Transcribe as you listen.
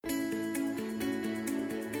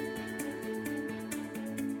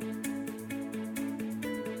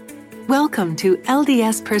Welcome to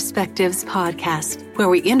LDS Perspectives Podcast, where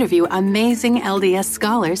we interview amazing LDS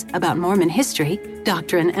scholars about Mormon history,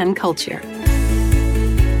 doctrine, and culture.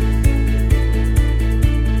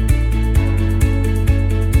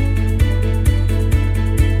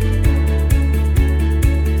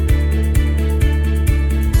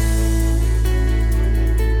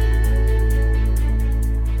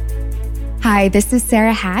 Hi, this is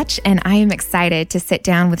Sarah Hatch, and I am excited to sit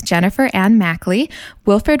down with Jennifer Ann Mackley,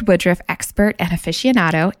 Wilford Woodruff expert and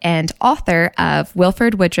aficionado, and author of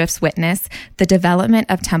Wilford Woodruff's Witness, The Development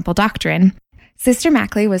of Temple Doctrine. Sister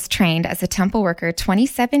Mackley was trained as a temple worker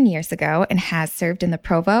 27 years ago and has served in the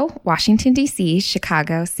Provo, Washington, D.C.,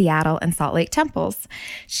 Chicago, Seattle, and Salt Lake temples.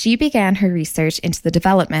 She began her research into the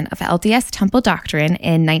development of LDS temple doctrine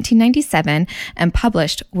in 1997 and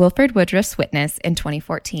published Wilford Woodruff's Witness in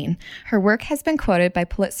 2014. Her work has been quoted by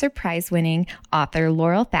Pulitzer Prize-winning author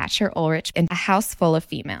Laurel Thatcher Ulrich in A House Full of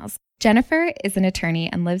Females. Jennifer is an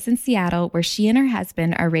attorney and lives in Seattle, where she and her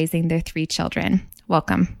husband are raising their 3 children.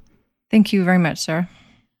 Welcome. Thank you very much, Sarah.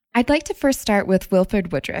 I'd like to first start with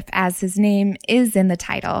Wilford Woodruff, as his name is in the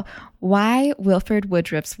title. Why Wilford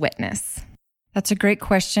Woodruff's Witness? That's a great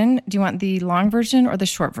question. Do you want the long version or the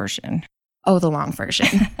short version? Oh, the long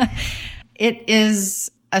version. It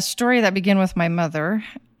is a story that began with my mother,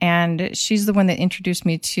 and she's the one that introduced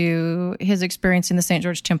me to his experience in the St.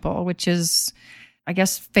 George Temple, which is, I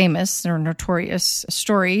guess, famous or notorious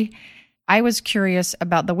story. I was curious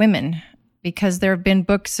about the women, because there have been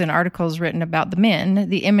books and articles written about the men,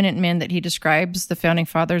 the eminent men that he describes. The founding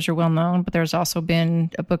fathers are well known, but there's also been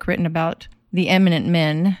a book written about the eminent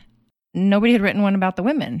men. Nobody had written one about the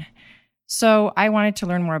women. So I wanted to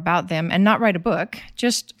learn more about them and not write a book,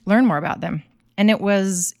 just learn more about them. And it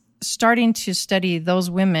was starting to study those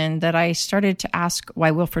women that I started to ask, why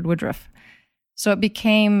Wilford Woodruff? So it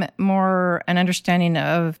became more an understanding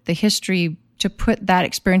of the history to put that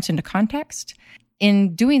experience into context.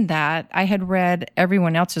 In doing that, I had read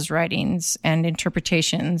everyone else's writings and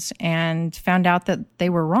interpretations and found out that they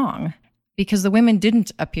were wrong, because the women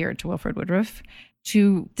didn't appear to Wilford Woodruff.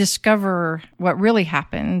 To discover what really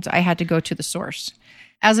happened, I had to go to the source.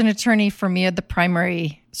 As an attorney, for me, the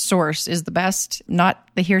primary source is the best, not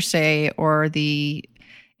the hearsay or the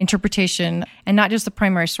interpretation, and not just the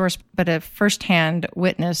primary source, but a firsthand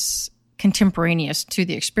witness contemporaneous to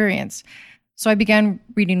the experience. So I began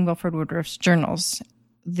reading Wilford Woodruff's journals,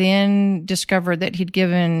 then discovered that he'd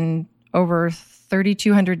given over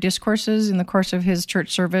 3,200 discourses in the course of his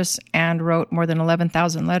church service and wrote more than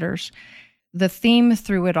 11,000 letters. The theme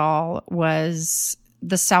through it all was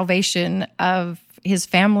the salvation of his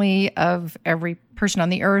family, of every person on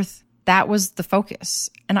the earth. That was the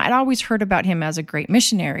focus. And I'd always heard about him as a great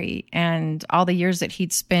missionary and all the years that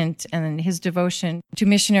he'd spent and his devotion to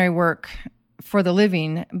missionary work for the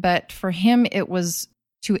living, but for him, it was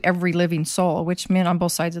to every living soul, which meant on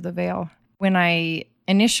both sides of the veil. When I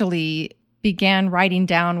initially began writing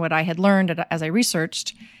down what I had learned as I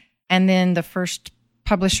researched, and then the first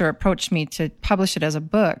publisher approached me to publish it as a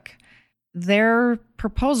book, their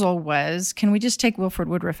proposal was, can we just take Wilford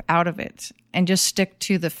Woodruff out of it and just stick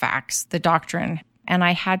to the facts, the doctrine? And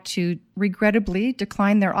I had to regrettably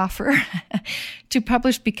decline their offer to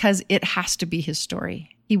publish, because it has to be his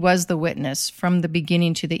story. He was the witness from the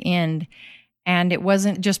beginning to the end. And it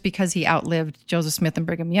wasn't just because he outlived Joseph Smith and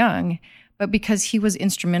Brigham Young, but because he was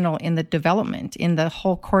instrumental in the development, in the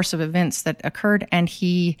whole course of events that occurred, and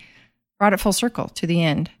he brought it full circle to the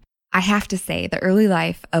end. I have to say, the early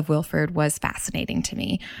life of Wilford was fascinating to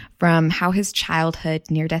me, from how his childhood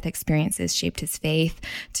near-death experiences shaped his faith,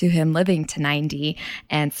 to him living to 90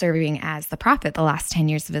 and serving as the prophet the last 10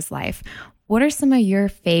 years of his life. What are some of your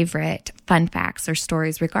favorite fun facts or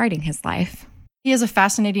stories regarding his life? He is a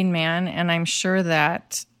fascinating man, and I'm sure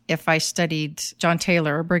that if I studied John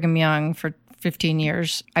Taylor or Brigham Young for 15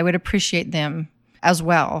 years, I would appreciate them as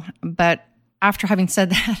well. But after having said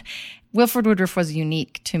that, Wilford Woodruff was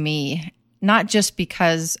unique to me, not just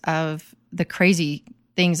because of the crazy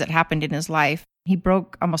things that happened in his life. He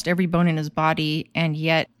broke almost every bone in his body and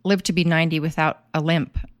yet lived to be 90 without a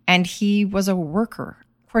limp. And he was a worker.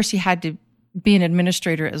 Of course, he had to be an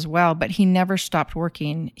administrator as well, but he never stopped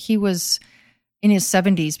working. He was in his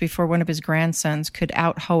 70s before one of his grandsons could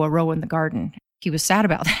out-hoe a row in the garden. He was sad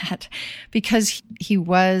about that because he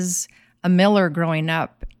was a miller growing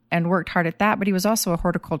up and worked hard at that, but he was also a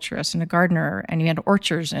horticulturist and a gardener, and he had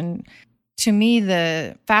orchards. And to me,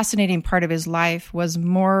 the fascinating part of his life was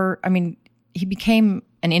more, he became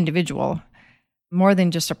an individual more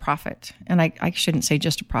than just a prophet. And I shouldn't say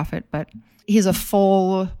just a prophet, but he's a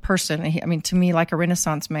full person. To me, like a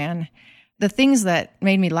Renaissance man. the things that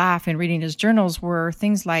made me laugh in reading his journals were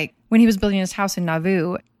things like when he was building his house in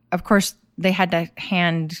Nauvoo, of course, they had to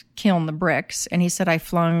hand kiln the bricks. And he said, I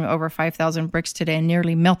flung over 5,000 bricks today and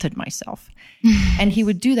nearly melted myself. And he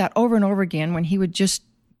would do that over and over again when he would just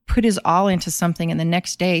put his all into something and the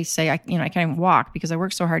next day say, I can't even walk because I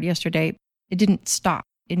worked so hard yesterday. It didn't stop.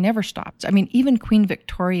 It never stopped. I mean, even Queen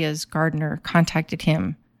Victoria's gardener contacted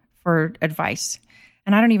him for advice.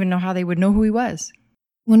 And I don't even know how they would know who he was.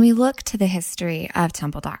 When we look to the history of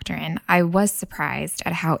temple doctrine, I was surprised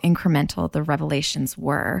at how incremental the revelations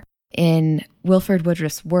were. In Wilford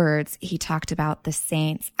Woodruff's words, he talked about the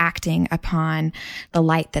saints acting upon the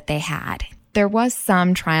light that they had. There was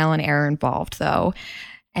some trial and error involved, though,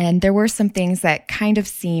 and there were some things that kind of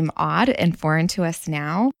seem odd and foreign to us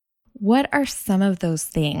now. What are some of those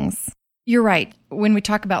things? You're right. When we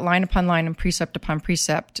talk about line upon line and precept upon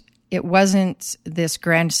precept, it wasn't this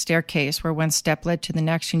grand staircase where one step led to the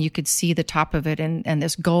next and you could see the top of it and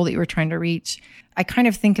this goal that you were trying to reach. I kind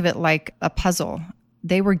of think of it like a puzzle.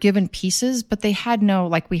 They were given pieces, but they had no,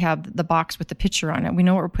 like we have the box with the picture on it. We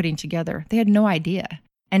know what we're putting together. They had no idea.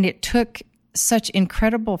 And it took such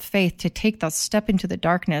incredible faith to take the step into the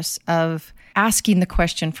darkness of asking the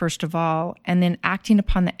question, first of all, and then acting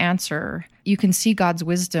upon the answer. You can see God's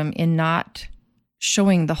wisdom in not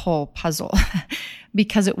showing the whole puzzle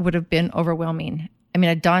because it would have been overwhelming. I mean,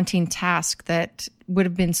 a daunting task that would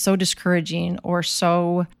have been so discouraging or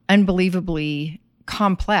so unbelievably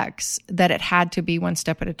complex that it had to be one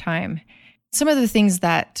step at a time. Some of the things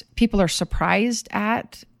that people are surprised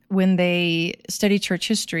at when they study church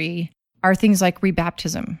history are things like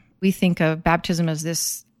rebaptism. We think of baptism as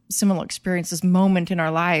this seminal experience, this moment in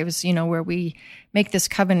our lives, where we make this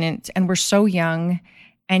covenant and we're so young,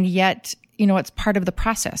 and yet, it's part of the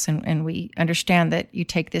process. And we understand that you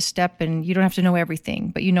take this step and you don't have to know everything,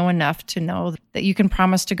 but you know enough to know that you can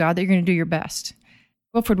promise to God that you're going to do your best.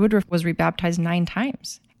 Wilford Woodruff was rebaptized 9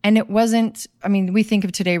 times. And it wasn't, we think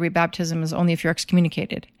of today rebaptism as only if you're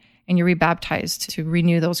excommunicated and you're rebaptized to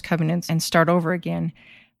renew those covenants and start over again.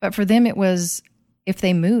 But for them, it was if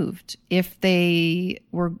they moved, if they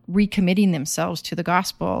were recommitting themselves to the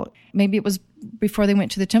gospel. Maybe it was before they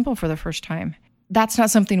went to the temple for the first time. That's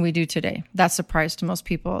not something we do today. That's a surprise to most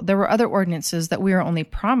people. There were other ordinances that we are only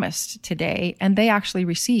promised today, and they actually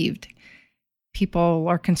received. People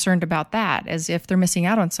are concerned about that as if they're missing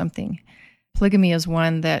out on something. Polygamy is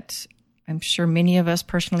one that I'm sure many of us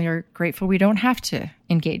personally are grateful we don't have to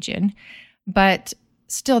engage in. But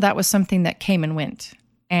still, that was something that came and went.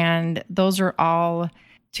 And those are all,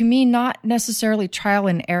 to me, not necessarily trial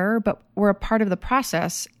and error, but were a part of the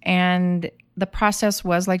process. And the process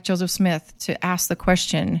was, like Joseph Smith, to ask the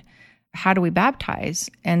question, how do we baptize?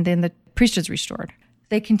 And then the priesthood's restored.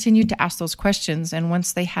 They continued to ask those questions. And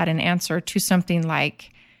once they had an answer to something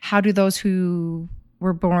like, how do those who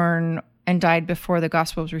were born and died before the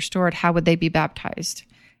gospel was restored, how would they be baptized?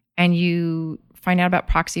 And you find out about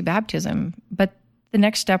proxy baptism. But the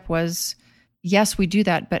next step was, yes, we do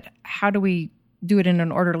that, but how do we do it in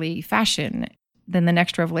an orderly fashion? Then the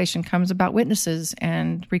next revelation comes about witnesses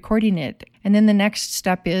and recording it. And then the next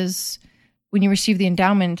step is when you receive the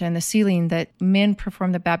endowment and the sealing, that men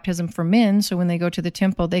perform the baptism for men. So when they go to the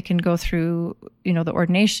temple, they can go through, the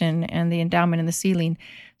ordination and the endowment and the sealing.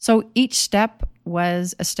 So each step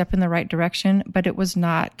was a step in the right direction, but it was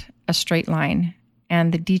not a straight line.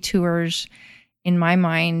 And the detours, in my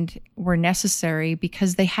mind, were necessary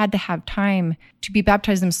because they had to have time to be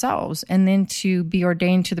baptized themselves and then to be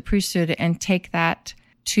ordained to the priesthood and take that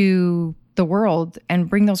to the world and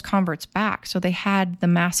bring those converts back. So they had the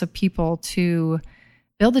mass of people to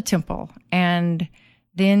build a temple and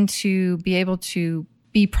then to be able to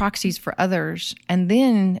be proxies for others. And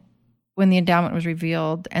then when the endowment was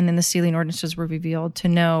revealed and then the sealing ordinances were revealed, to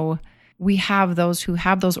know we have those who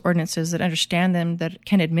have those ordinances that understand them, that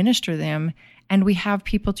can administer them, and we have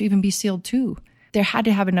people to even be sealed too. There had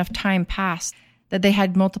to have enough time pass that they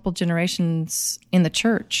had multiple generations in the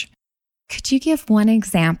church. Could you give one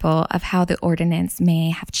example of how the ordinance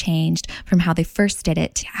may have changed from how they first did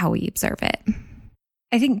it to how we observe it?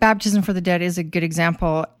 I think baptism for the dead is a good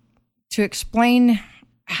example. To explain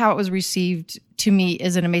how it was received, to me,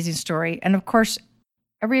 is an amazing story. And of course,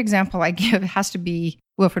 every example I give has to be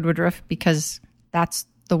Wilford Woodruff because that's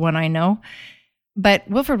the one I know. But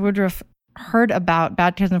Wilford Woodruff heard about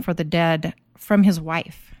baptism for the dead from his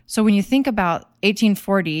wife. So when you think about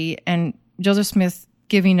 1840 and Joseph Smith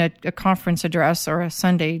giving a conference address or a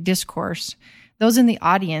Sunday discourse, those in the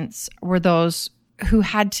audience were those who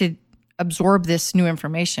had to absorb this new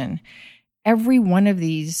information. Every one of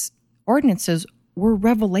these ordinances were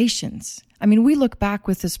revelations. We look back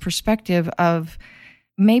with this perspective of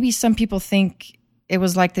maybe some people think it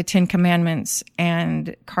was like the 10 Commandments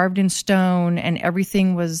and carved in stone and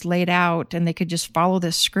everything was laid out and they could just follow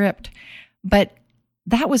this script. But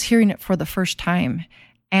that was hearing it for the first time.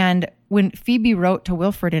 And when Phoebe wrote to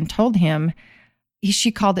Wilford and told him,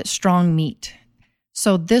 she called it strong meat.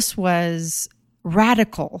 So this was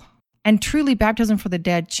radical. And truly, baptism for the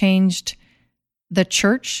dead changed the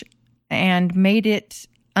church and made it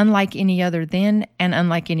unlike any other then and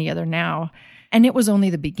unlike any other now. And it was only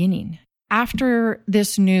the beginning. After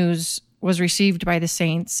this news was received by the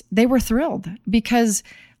saints, they were thrilled because,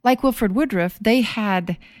 like Wilford Woodruff, they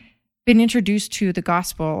had been introduced to the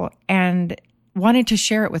gospel and wanted to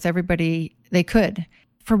share it with everybody they could.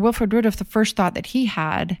 For Wilford Woodruff, the first thought that he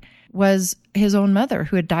had was his own mother,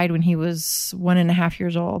 who had died when he was 1.5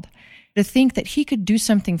 years old. To think that he could do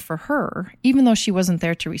something for her, even though she wasn't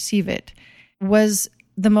there to receive it, was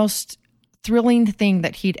the most thrilling thing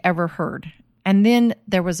that he'd ever heard. And then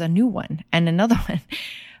there was a new one and another one.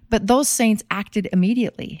 But those saints acted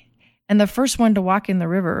immediately. And the first one to walk in the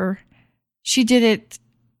river, she did it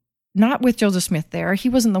not with Joseph Smith there. He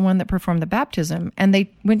wasn't the one that performed the baptism. And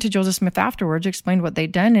they went to Joseph Smith afterwards, explained what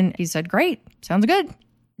they'd done, and he said, "Great, sounds good."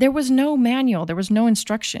 There was no manual. There was no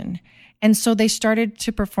instruction. And so they started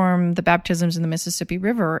to perform the baptisms in the Mississippi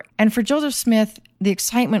River. And for Joseph Smith, the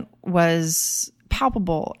excitement was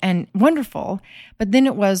palpable and wonderful. But then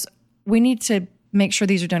it was, we need to make sure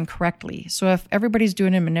these are done correctly. So if everybody's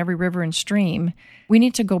doing them in every river and stream, we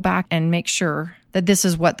need to go back and make sure that this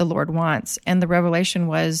is what the Lord wants. And the revelation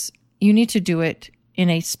was, you need to do it in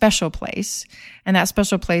a special place. And that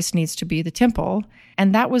special place needs to be the temple.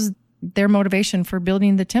 And that was their motivation for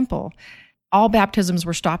building the temple. All baptisms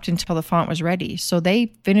were stopped until the font was ready. So they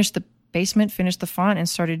finished the basement, finished the font, and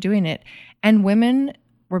started doing it. And women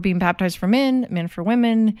were being baptized for men, men for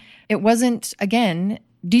women. It wasn't, again,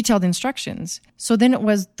 detailed instructions. So then it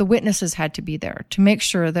was the witnesses had to be there to make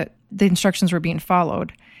sure that the instructions were being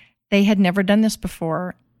followed. They had never done this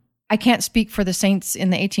before. I can't speak for the saints in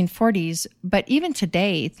the 1840s, but even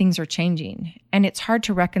today, things are changing. And it's hard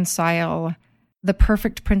to reconcile the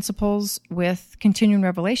perfect principles with continuing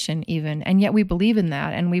revelation even. And yet we believe in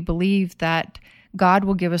that. And we believe that God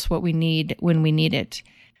will give us what we need when we need it.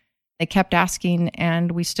 They kept asking,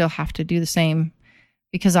 and we still have to do the same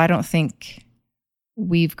because I don't think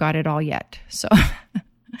we've got it all yet. So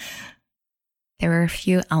there were a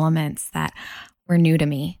few elements that were new to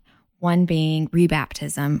me. One being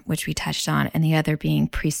rebaptism, which we touched on, and the other being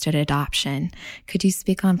priesthood adoption. Could you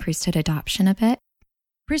speak on priesthood adoption a bit?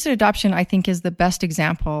 Priesthood adoption, I think, is the best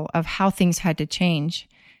example of how things had to change.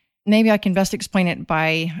 Maybe I can best explain it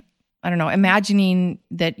by, imagining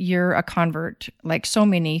that you're a convert, like so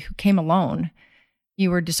many who came alone.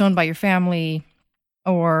 You were disowned by your family,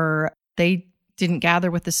 or they didn't gather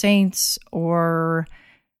with the saints, or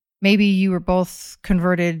maybe you were both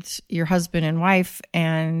converted, your husband and wife,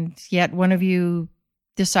 and yet one of you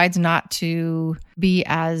decides not to be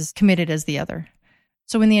as committed as the other.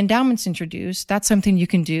 So when the endowment's introduced, that's something you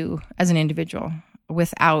can do as an individual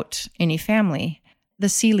without any family. The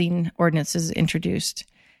sealing ordinance is introduced,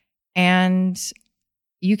 and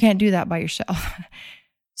you can't do that by yourself.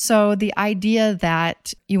 So the idea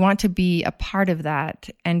that you want to be a part of that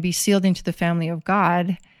and be sealed into the family of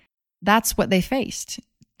God, that's what they faced.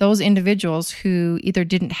 Those individuals who either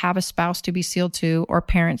didn't have a spouse to be sealed to or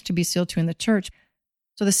parents to be sealed to in the church.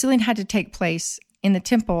 So the sealing had to take place in the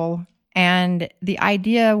temple. And the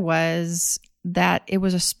idea was that it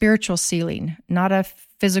was a spiritual sealing, not a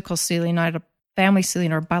physical sealing, not a family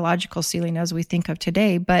sealing or biological sealing as we think of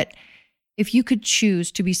today. But if you could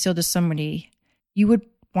choose to be sealed to somebody, you would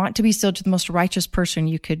want to be sealed to the most righteous person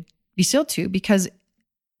you could be sealed to, because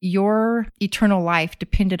your eternal life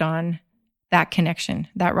depended on that connection,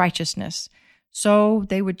 that righteousness. So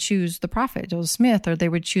they would choose the prophet, Joseph Smith, or they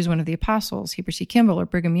would choose one of the apostles, Heber C. Kimball or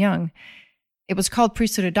Brigham Young. It was called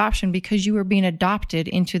priesthood adoption because you were being adopted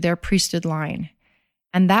into their priesthood line.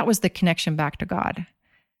 And that was the connection back to God.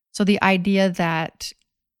 So the idea that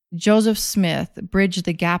Joseph Smith bridged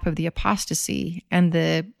the gap of the apostasy and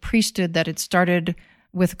the priesthood that had started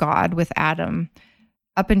with God, with Adam,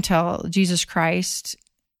 up until Jesus Christ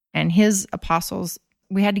and his apostles,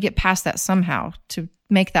 we had to get past that somehow to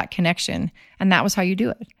make that connection. And that was how you do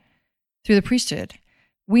it, through the priesthood.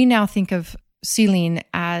 We now think of sealing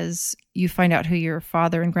as you find out who your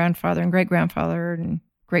father and grandfather and great-grandfather and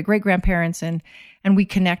great-great-grandparents, and we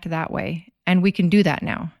connect that way. And we can do that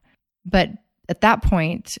now. But at that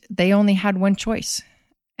point, they only had one choice,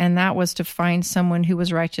 and that was to find someone who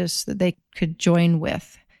was righteous that they could join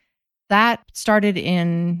with. That started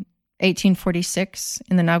in 1846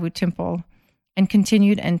 in the Nauvoo Temple, and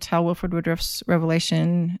continued until Wilford Woodruff's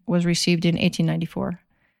revelation was received in 1894.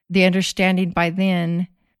 The understanding by then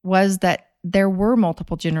was that there were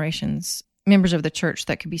multiple generations, members of the church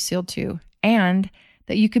that could be sealed to, and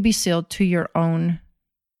that you could be sealed to your own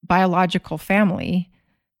biological family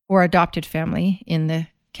or adopted family in the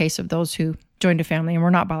case of those who joined a family and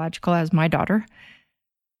were not biological, as my daughter.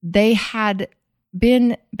 They had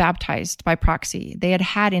been baptized by proxy. They had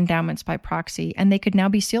had endowments by proxy, and they could now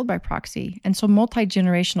be sealed by proxy. And so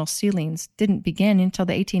multi-generational sealings didn't begin until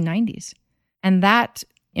the 1890s. And that,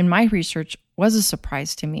 in my research, was a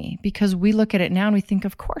surprise to me, because we look at it now and we think,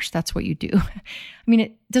 of course, that's what you do. I mean,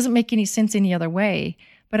 it doesn't make any sense any other way.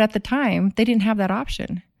 But at the time, they didn't have that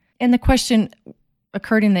option. And the question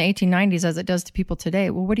occurred in the 1890s, as it does to people today.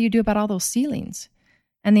 Well, what do you do about all those sealings?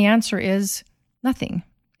 And the answer is nothing.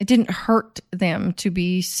 It didn't hurt them to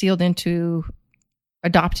be sealed into,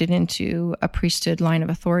 adopted into a priesthood line of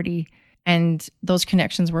authority. And those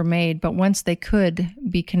connections were made. But once they could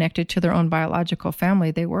be connected to their own biological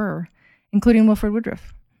family, they were, including Wilford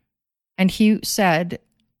Woodruff. And he said,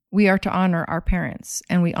 we are to honor our parents,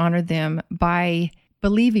 and we honor them by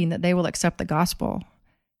believing that they will accept the gospel.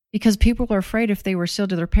 Because people were afraid if they were sealed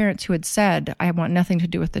to their parents who had said, I want nothing to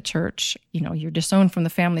do with the church, you're disowned from the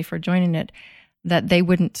family for joining it, that they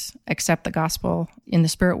wouldn't accept the gospel in the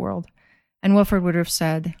spirit world. And Wilford Woodruff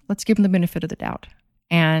said, let's give them the benefit of the doubt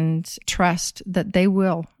and trust that they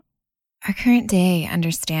will. Our current day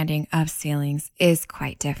understanding of sealings is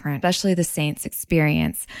quite different, especially the saints'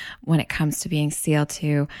 experience when it comes to being sealed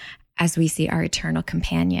to as we see our eternal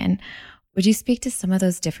companion. Would you speak to some of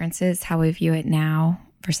those differences, how we view it now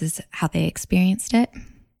versus how they experienced it?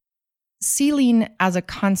 Sealing as a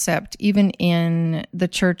concept, even in the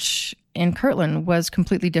church in Kirtland, was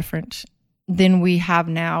completely different than we have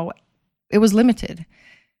now. It was limited.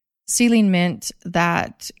 Sealing meant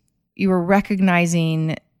that you were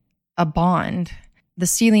recognizing a bond, the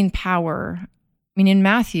sealing power. I mean, in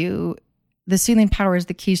Matthew, the sealing power is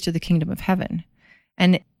the keys to the kingdom of heaven.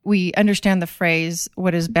 And we understand the phrase,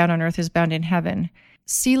 what is bound on earth is bound in heaven.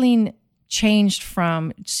 Sealing changed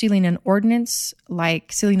from sealing an ordinance,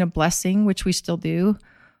 like sealing a blessing, which we still do,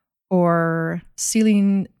 or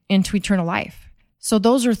sealing into eternal life. So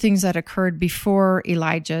those are things that occurred before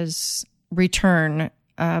Elijah's return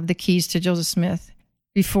of the keys to Joseph Smith.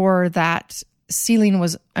 Before that, sealing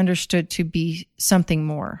was understood to be something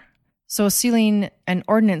more. So sealing an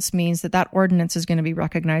ordinance means that ordinance is going to be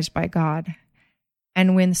recognized by God.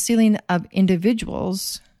 And when sealing of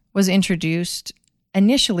individuals was introduced,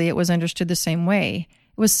 initially it was understood the same way.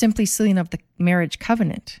 It was simply sealing of the marriage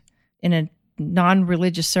covenant in a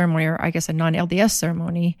non-religious ceremony, or I guess a non-LDS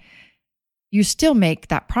ceremony. You still make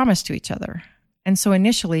that promise to each other. And so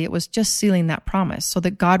initially it was just sealing that promise so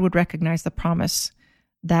that God would recognize the promise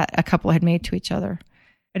that a couple had made to each other.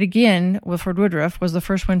 But again, Wilford Woodruff was the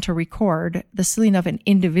first one to record the sealing of an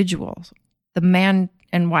individual, the man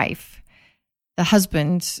and wife, the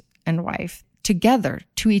husband and wife, together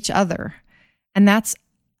to each other. And that's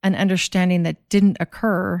an understanding that didn't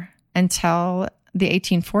occur until the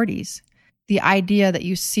 1840s. The idea that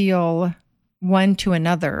you seal one to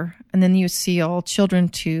another and then you seal children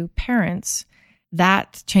to parents,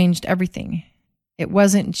 that changed everything. It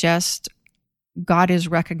wasn't just God is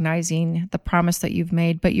recognizing the promise that you've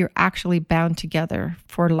made, but you're actually bound together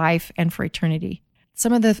for life and for eternity.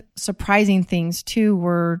 Some of the surprising things, too,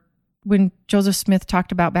 were when Joseph Smith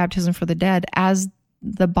talked about baptism for the dead as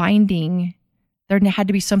the binding. There had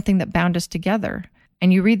to be something that bound us together.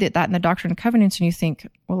 And you read that in the Doctrine and Covenants and you think,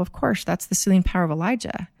 well, of course, that's the sealing power of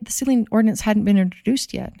Elijah. The sealing ordinance hadn't been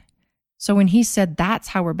introduced yet. So when he said that's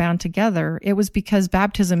how we're bound together, it was because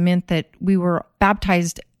baptism meant that we were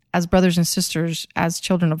baptized as brothers and sisters, as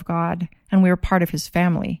children of God, and we were part of his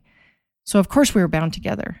family. So of course we were bound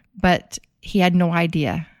together, but he had no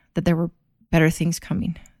idea that there were better things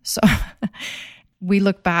coming. So we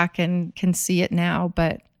look back and can see it now,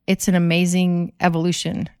 but it's an amazing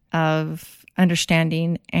evolution of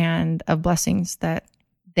understanding and of blessings that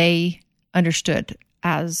they understood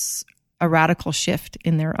as a radical shift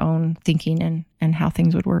in their own thinking and how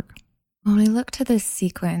things would work. When we look to this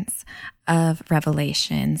sequence of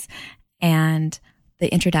revelations and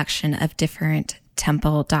the introduction of different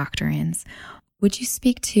temple doctrines, would you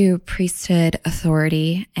speak to priesthood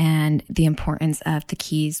authority and the importance of the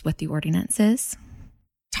keys with the ordinances?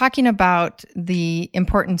 Talking about the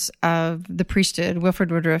importance of the priesthood,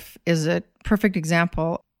 Wilford Woodruff is a perfect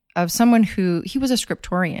example of someone he was a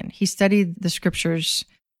scriptorian. He studied the scriptures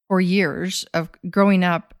for years of growing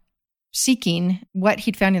up, seeking what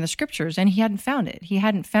he'd found in the scriptures, and he hadn't found it. He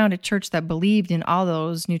hadn't found a church that believed in all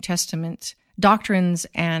those New Testament doctrines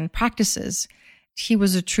and practices. he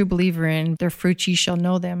was a true believer in their fruits ye shall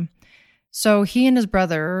know them. So he and his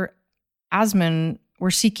brother, Asman,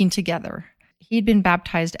 were seeking together. He'd been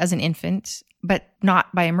baptized as an infant, but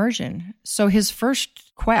not by immersion. So his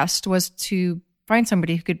first quest was to find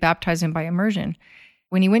somebody who could baptize him by immersion.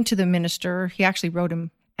 When he went to the minister, he actually wrote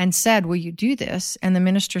him and said, will you do this? And the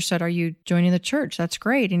minister said, are you joining the church? That's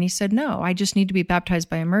great. And he said, no, I just need to be baptized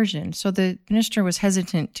by immersion. So the minister was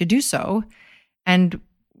hesitant to do so. And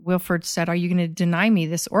Wilford said, are you going to deny me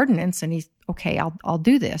this ordinance? And okay, I'll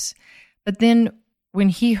do this. But then when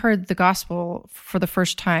he heard the gospel for the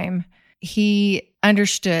first time, he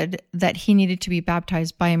understood that he needed to be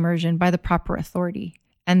baptized by immersion, by the proper authority.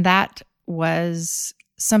 And that was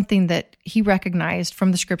something that he recognized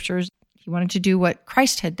from the scriptures. He wanted to do what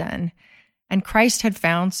Christ had done, and Christ had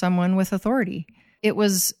found someone with authority. It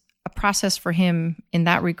was a process for him in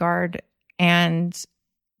that regard, and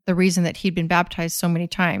the reason that he'd been baptized so many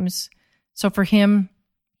times. So for him,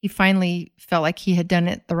 he finally felt like he had done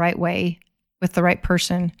it the right way with the right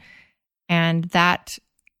person, and that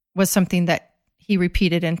was something that he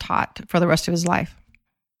repeated and taught for the rest of his life.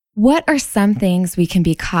 What are some things we can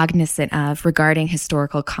be cognizant of regarding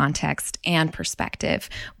historical context and perspective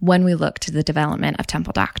when we look to the development of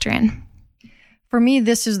temple doctrine? For me,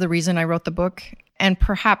 this is the reason I wrote the book, and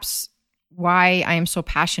perhaps why I am so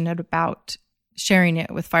passionate about sharing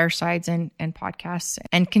it with firesides and podcasts,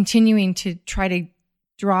 and continuing to try to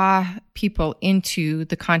draw people into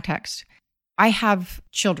the context. I have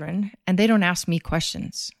children, and they don't ask me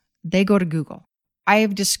questions. They go to Google. I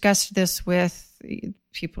have discussed this with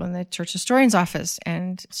people in the church historian's office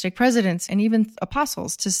and stake presidents and even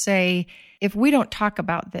apostles to say, if we don't talk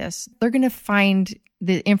about this, they're going to find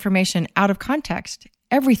the information out of context.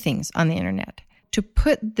 Everything's on the internet. To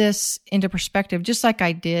put this into perspective, just like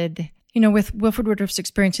I did, with Wilford Woodruff's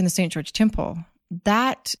experience in the St. George Temple,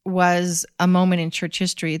 that was a moment in church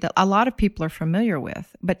history that a lot of people are familiar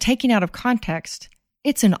with. But taken out of context,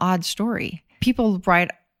 it's an odd story. People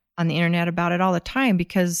write on the internet about it all the time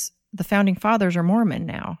because the founding fathers are Mormon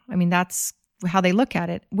now. I mean, that's how they look at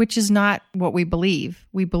it, which is not what we believe.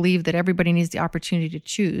 We believe that everybody needs the opportunity to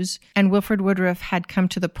choose. And Wilford Woodruff had come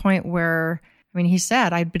to the point where, he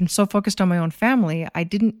said, I'd been so focused on my own family, I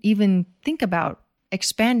didn't even think about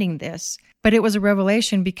expanding this. But it was a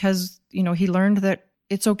revelation because, he learned that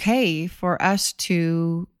it's okay for us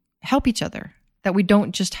to help each other, that we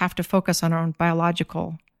don't just have to focus on our own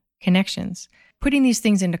biological connections. Putting these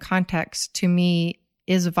things into context, to me,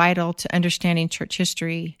 is vital to understanding church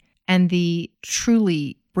history and the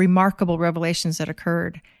truly remarkable revelations that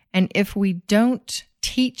occurred. And if we don't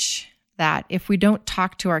teach that, if we don't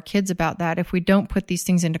talk to our kids about that, if we don't put these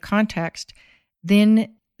things into context,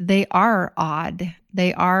 then they are odd,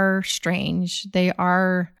 they are strange, they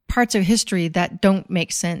are parts of history that don't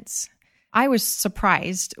make sense. I was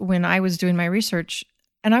surprised when I was doing my research,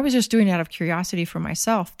 and I was just doing it out of curiosity for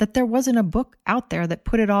myself, that there wasn't a book out there that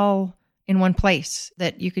put it all in one place,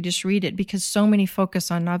 that you could just read it, because so many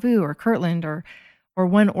focus on Nauvoo or Kirtland or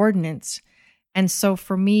one ordinance. And so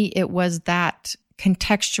for me, it was that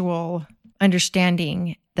contextual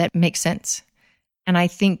understanding that makes sense. And I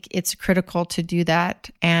think it's critical to do that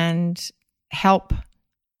and help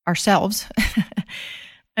ourselves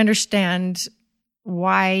understand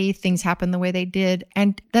why things happened the way they did,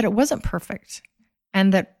 and that it wasn't perfect,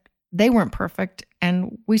 and that they weren't perfect,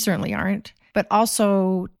 and we certainly aren't. But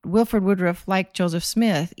also, Wilford Woodruff, like Joseph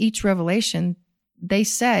Smith, each revelation, they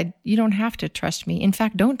said, you don't have to trust me. In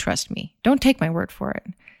fact, don't trust me. Don't take my word for it.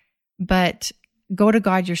 But go to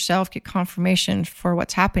God yourself, get confirmation for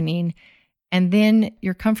what's happening, and then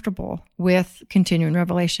you're comfortable with continuing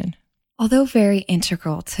revelation. Although very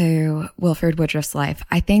integral to Wilford Woodruff's life,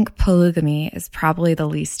 I think polygamy is probably the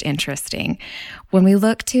least interesting. When we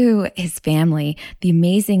look to his family, the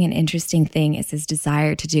amazing and interesting thing is his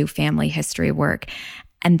desire to do family history work,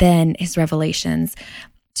 and then his revelations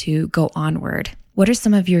to go onward. What are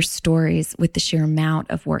some of your stories with the sheer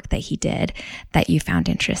amount of work that he did that you found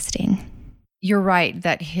interesting? You're right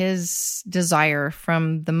that his desire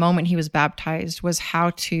from the moment he was baptized was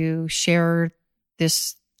how to share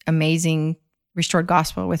this amazing restored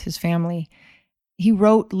gospel with his family. He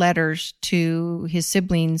wrote letters to his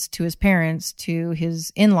siblings, to his parents, to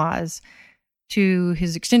his in-laws, to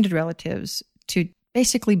his extended relatives, to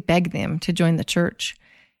basically beg them to join the church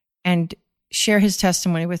and share his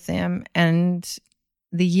testimony with them. And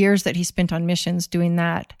the years that he spent on missions doing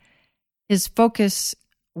that, his focus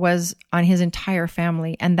was on his entire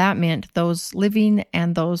family, and that meant those living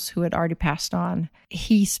and those who had already passed on.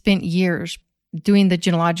 He spent years doing the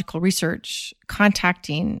genealogical research,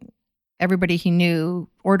 contacting everybody he knew,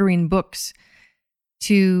 ordering books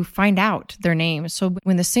to find out their names. So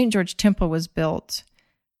when the St. George Temple was built,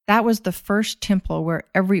 that was the first temple where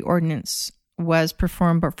every ordinance was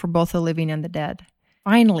performed for both the living and the dead.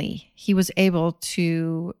 Finally, he was able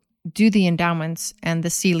to do the endowments and the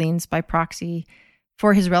sealings by proxy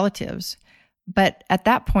for his relatives. But at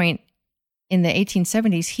that point, in the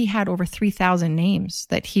 1870s, he had over 3,000 names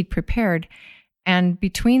that he'd prepared. And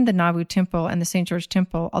between the Nauvoo Temple and the St. George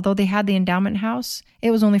Temple, although they had the endowment house,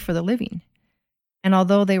 it was only for the living. And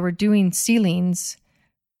although they were doing sealings,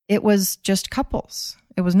 it was just couples.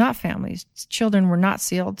 It was not families. Children were not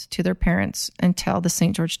sealed to their parents until the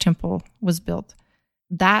St. George Temple was built.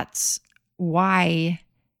 That's why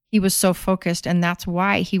he was so focused, and that's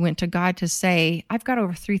why he went to God to say, I've got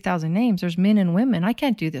over 3,000 names. There's men and women. I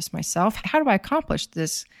can't do this myself. How do I accomplish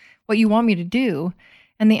this, what you want me to do?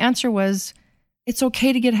 And the answer was, it's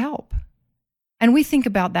okay to get help. And we think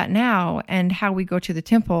about that now and how we go to the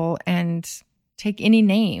temple and take any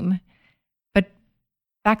name. But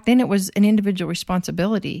back then it was an individual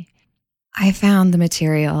responsibility. I found the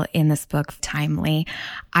material in this book timely.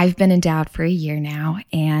 I've been endowed for a year now,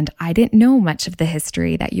 and I didn't know much of the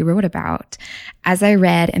history that you wrote about. As I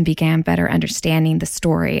read and began better understanding the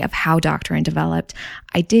story of how doctrine developed,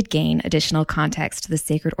 I did gain additional context to the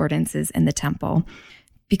sacred ordinances in the temple.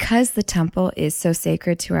 Because the temple is so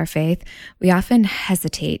sacred to our faith, we often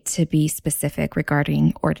hesitate to be specific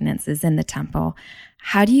regarding ordinances in the temple.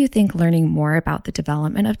 How do you think learning more about the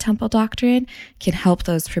development of temple doctrine can help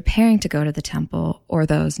those preparing to go to the temple or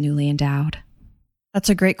those newly endowed? That's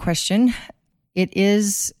a great question. It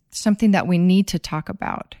is something that we need to talk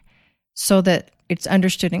about so that it's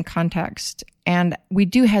understood in context. And we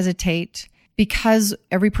do hesitate because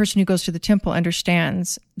every person who goes to the temple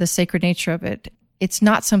understands the sacred nature of it. It's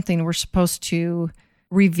not something we're supposed to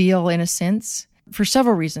reveal in a sense for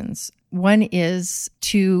several reasons. One is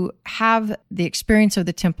to have the experience of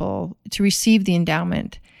the temple, to receive the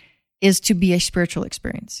endowment, is to be a spiritual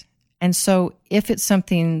experience. And so if it's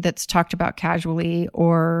something that's talked about casually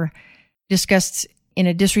or discussed in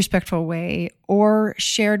a disrespectful way or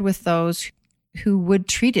shared with those who would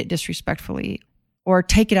treat it disrespectfully or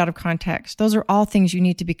take it out of context, those are all things you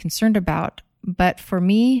need to be concerned about. But for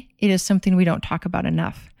me, it is something we don't talk about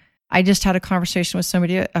enough. I just had a conversation with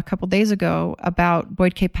somebody a couple days ago about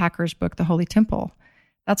Boyd K. Packer's book, The Holy Temple.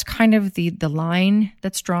 That's kind of the line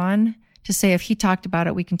that's drawn to say if he talked about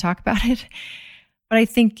it, we can talk about it. But I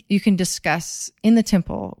think you can discuss in the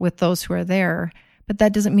temple with those who are there, but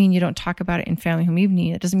that doesn't mean you don't talk about it in family home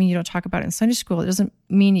evening. It doesn't mean you don't talk about it in Sunday school. It doesn't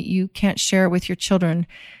mean you can't share it with your children.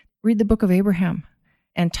 Read the book of Abraham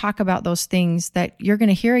and talk about those things that you're going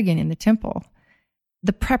to hear again in the temple.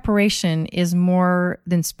 The preparation is more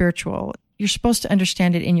than spiritual. You're supposed to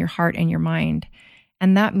understand it in your heart and your mind.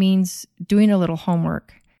 And that means doing a little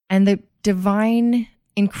homework. And the divine,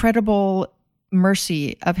 incredible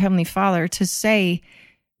mercy of Heavenly Father to say,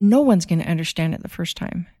 no one's going to understand it the first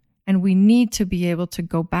time. And we need to be able to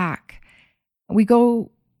go back. We go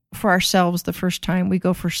for ourselves the first time. We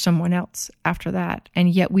go for someone else after that. And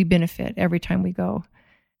yet we benefit every time we go.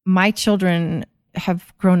 My children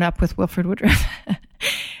have grown up with Wilford Woodruff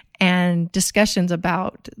and discussions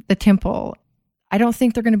about the temple. I don't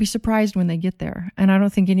think they're going to be surprised when they get there. And I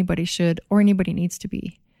don't think anybody should or anybody needs to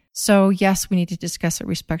be. So yes, we need to discuss it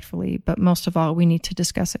respectfully, but most of all, we need to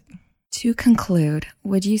discuss it. To conclude,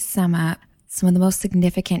 would you sum up some of the most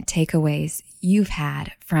significant takeaways you've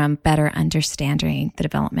had from better understanding the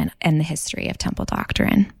development and the history of temple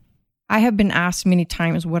doctrine? I have been asked many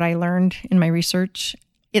times what I learned in my research.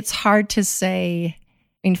 It's hard to say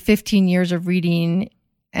in 15 years of reading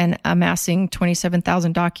and amassing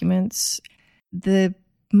 27,000 documents. The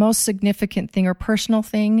most significant thing or personal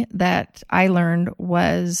thing that I learned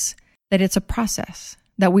was that it's a process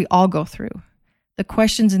that we all go through. The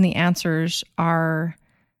questions and the answers are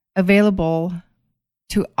available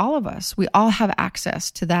to all of us. We all have access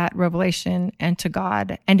to that revelation and to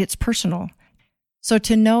God, and it's personal. So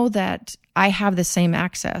to know that I have the same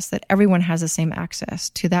access, that everyone has the same access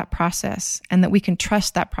to that process, and that we can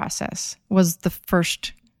trust that process was the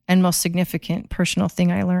first and most significant personal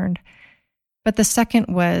thing I learned. But the second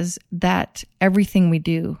was that everything we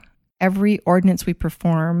do, every ordinance we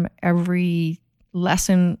perform, every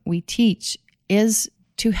lesson we teach is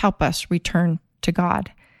to help us return to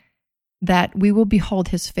God, that we will behold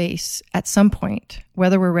his face at some point,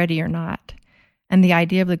 whether we're ready or not. And the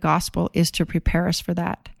idea of the gospel is to prepare us for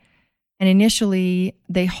that. And initially,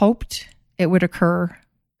 they hoped it would occur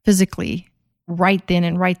physically right then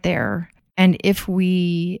and right there. And if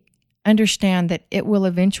we understand that it will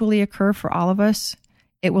eventually occur for all of us,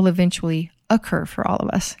 it will eventually occur for all of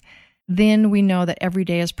us. then we know that every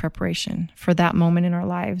day is preparation for that moment in our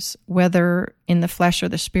lives, whether in the flesh or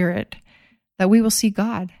the spirit, that we will see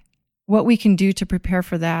God. What we can do to prepare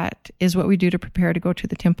for that is what we do to prepare to go to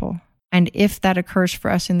the temple. And if that occurs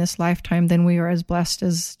for us in this lifetime, then we are as blessed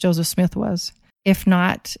as Joseph Smith was. If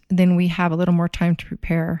not, then we have a little more time to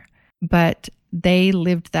prepare. But they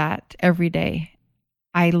lived that every day.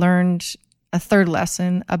 I learned a third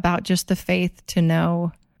lesson about just the faith to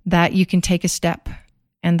know that you can take a step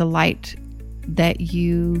and the light that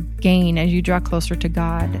you gain as you draw closer to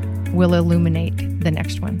God will illuminate the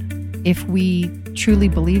next one. If we truly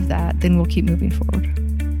believe that, then we'll keep moving forward.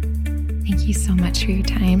 Thank you so much for your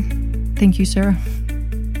time. Thank you, Sarah.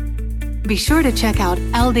 Be sure to check out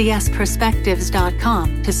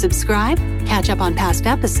ldsperspectives.com to subscribe, catch up on past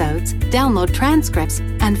episodes, download transcripts,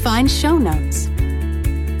 and find show notes.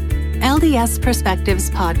 LDS Perspectives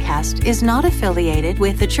podcast is not affiliated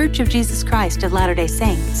with The Church of Jesus Christ of Latter-day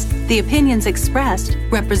Saints. The opinions expressed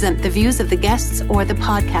represent the views of the guests or the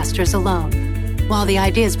podcasters alone. While the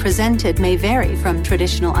ideas presented may vary from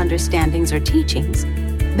traditional understandings or teachings,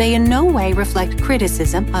 they in no way reflect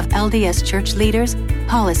criticism of LDS church leaders,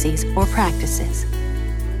 policies, or practices.